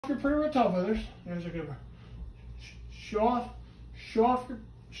your pretty red tail feathers. There's a good one. Show off your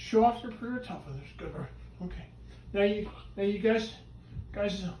pretty red tail feathers. Good bird. Okay. Now you guys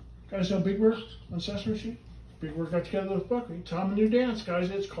know Big Bird on Sesame Street? Big Bird got together with Buckwheat. Tell them a new dance,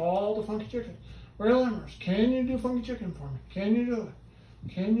 guys. It's called the Funky Chicken. Real Emmers, can you do Funky Chicken for me? Can you do it?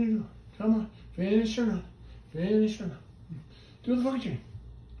 Can you do it? Come on. Finish or not? Finish or not? Do the Funky Chicken.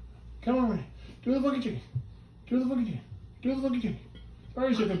 Come on, Renee. Do the Funky Chicken. Do the Funky Chicken. Do the Funky Chicken.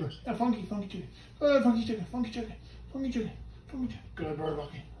 Very good bird. Yeah, funky chicken. Good funky chicken. Funky chicken. Funky chicken. Funky chicken. Good bird,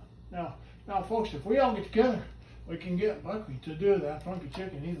 Bucky. Now, folks, if we all get together, we can get Buckwheat to do that funky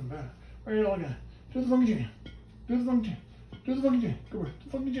chicken even better. Ready to look at it. Do the funky chicken. Do the funky chicken. Do the funky chicken. Good bird. The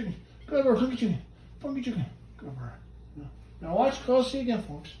funky chicken. Good bird. Funky chicken. Funky chicken. Good bird. Now watch closely again,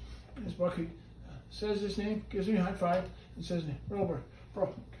 folks. As Buckwheat says his name, gives me a high five, and says his name. Real bird.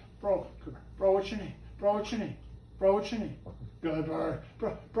 Bro. Good bird. Bro, what's your name? Bro, what's your name? Bro, what's your name? Good bird.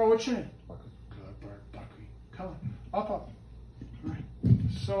 Bro, what's your name? Good bird, Buckwheat. Come on, up. All right.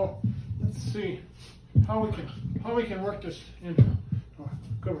 So let's see how we can work this into.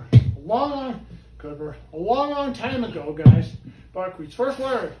 Good bird. A long time ago, guys, Buckwheat's first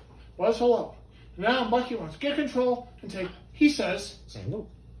word was hello. Now Bucky wants to get control and take. He says say hello.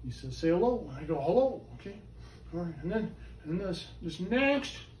 He says say hello. And I go hello. Okay. All right. And this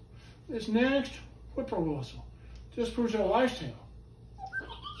next whippoorwill whistle. Just Bujoe lifestyle.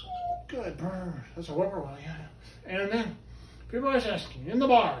 Good bird. That's a whippoorwill, yeah. And then people always asking, in the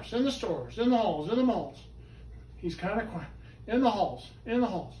bars, in the stores, in the halls, in the malls. He's kind of quiet. In the halls, in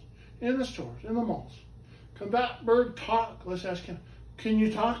the stores, in the malls. Can that bird talk? Let's ask him. Can you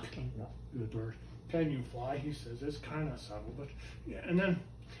talk? No. Good bird. Can you fly? He says. It's kind of subtle, but yeah. And then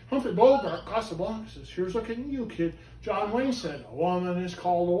Humphrey Bogart, Casablanca says, here's looking at you, kid. John Wayne said, a woman is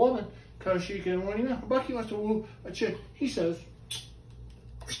called a woman because she can win. You know, Bucky wants to woo a chick. He says,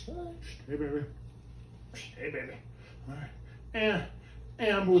 hey, baby. Hey, baby. All right.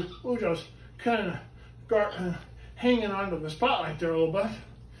 And Bujoe's kind of hanging onto the spotlight there a little bit.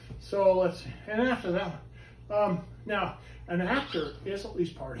 So let's see. And after that one, now, an actor is at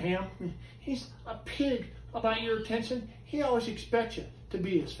least part ham. He's a pig about your attention. He always expects you to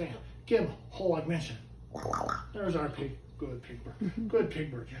be his fan. Give him a whole mention. There's our pig. Good pig bird. Good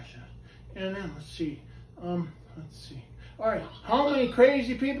pig bird, yes. And then let's see. All right. How many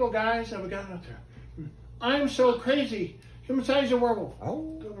crazy people, guys, have we got out there? I'm so crazy. Human size a werewolf.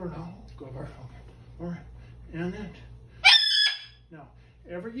 Oh. Good bird. Oh, good bird. Okay. All right. And then now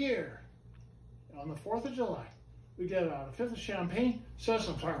every year on the 4th of July, we get out a fifth of champagne, set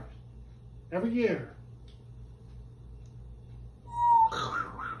some flowers. Every year.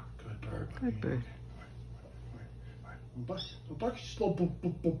 Good bird. Good bird. Bucky's little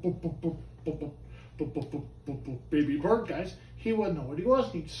baby bird, guys. He wouldn't know what he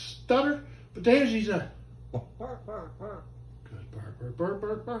was. He'd stutter, but there's he's a good bird.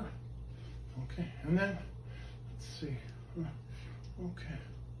 Okay, and then let's see. Okay,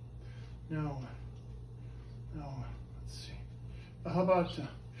 now let's see. How about? Do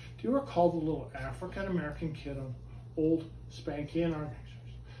you recall the little African American kid on Old Spanky and our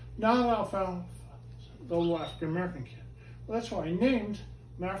pictures? Not alfalfa, the little African American kid. Well, that's why I named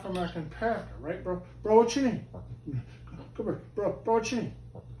my African American character, right, bro? Bro, what's your name? Come here, bro. What's your name?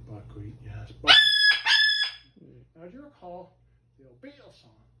 Buckwheat, yes. Buckwheat. Now, do you recall the old Beatles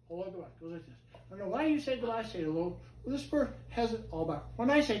song? Hello, goodbye. It goes like this. I don't know why you say goodbye, say hello. Well, this bird has it all back. When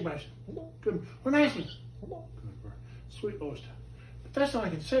I say goodbye, I say hello. Good. When I say hello, good bird. Sweet Osta. But that's all I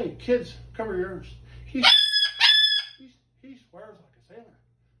can say. Kids, cover your ears. He swears like a sailor.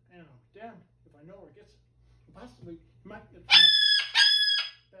 And I'm damned if I know where it gets. Possibly, you might get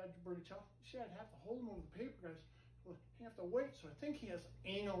bad birdie chow. See, I'd have to hold him over the paper, guys. Well, you have to wait, so I think he has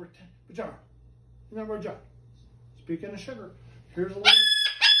anal retention. Bujoe. Remember, Bujoe. Speaking of sugar, here's a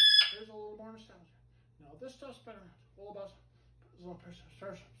little more nostalgia. Now, this stuff's been around all about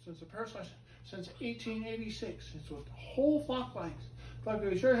since 1886. It's what the whole flock likes.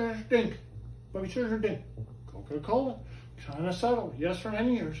 Bucky sure dink. Coca-Cola. Kind of subtle. Yes, for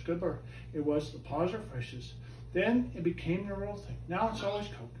many years. Good bird. It was the paws or fishes. Then it became the real thing. Now it's always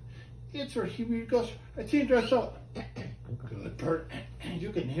Coke. It's where he goes, I think I thought. Good bird.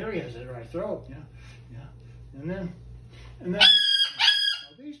 You can hear he has a dry throat. Yeah. And then now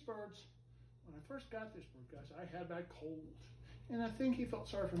these birds, when I first got this bird, guys, I had that cold. And I think he felt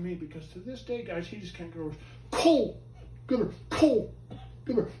sorry for me because to this day, guys, he just can't go, cold. Good bird. Cold.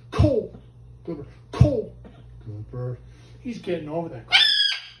 Good bird. Cold. Good bird. Cold. Good bird. He's getting over that cold.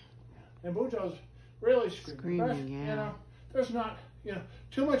 And Bujoe's really screaming. Yeah. You know, there's not,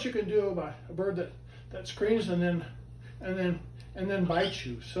 too much you can do about a bird that screams and then and then bite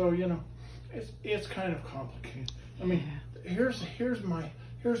you. So you know, it's kind of complicated. I mean, here's my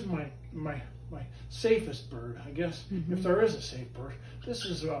safest bird, I guess, if there is a safe bird. This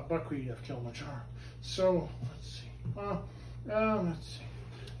is Buckwheat of Kilimanjaro. So let's see. Let's see.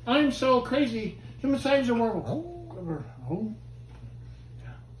 I'm so crazy. Human signs are more. Oh.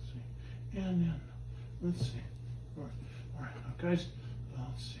 Yeah. Let's see. And then let's see. All right, now, guys.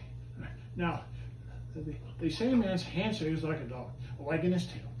 Let's see. All right. Now, they say a man's handshake is like a dog, a leg in his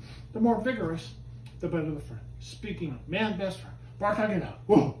tail. The more vigorous, the better the friend. Speaking of man's best friend, bark like it out.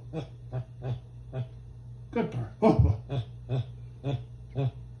 Whoa. Good bird.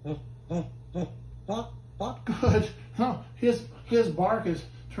 Good. No, his bark is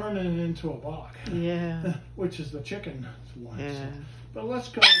turning it into a balk. Yeah. Which is the chicken one. Yeah. But let's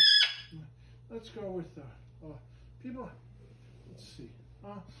go with people. Let's see.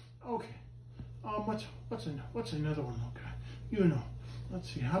 Okay. What's another one? Okay. You know. Let's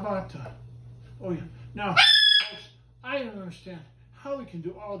see. How about? Oh yeah. Now, folks, I don't understand how we can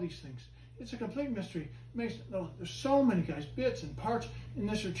do all these things. It's a complete mystery. There's so many guys, bits and parts in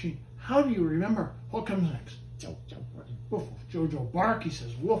this routine. How do you remember what comes next? Woof, woof. Jojo bark. He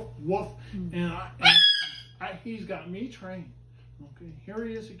says woof, woof, and he's got me trained. Okay, here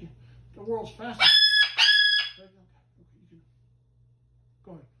he is again. The world's fastest.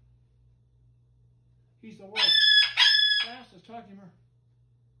 Go ahead. He's the world's fastest talking bird.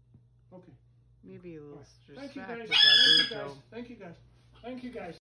 Okay. Maybe a little Thank you guys. distracted by Bujoe. Thank you guys.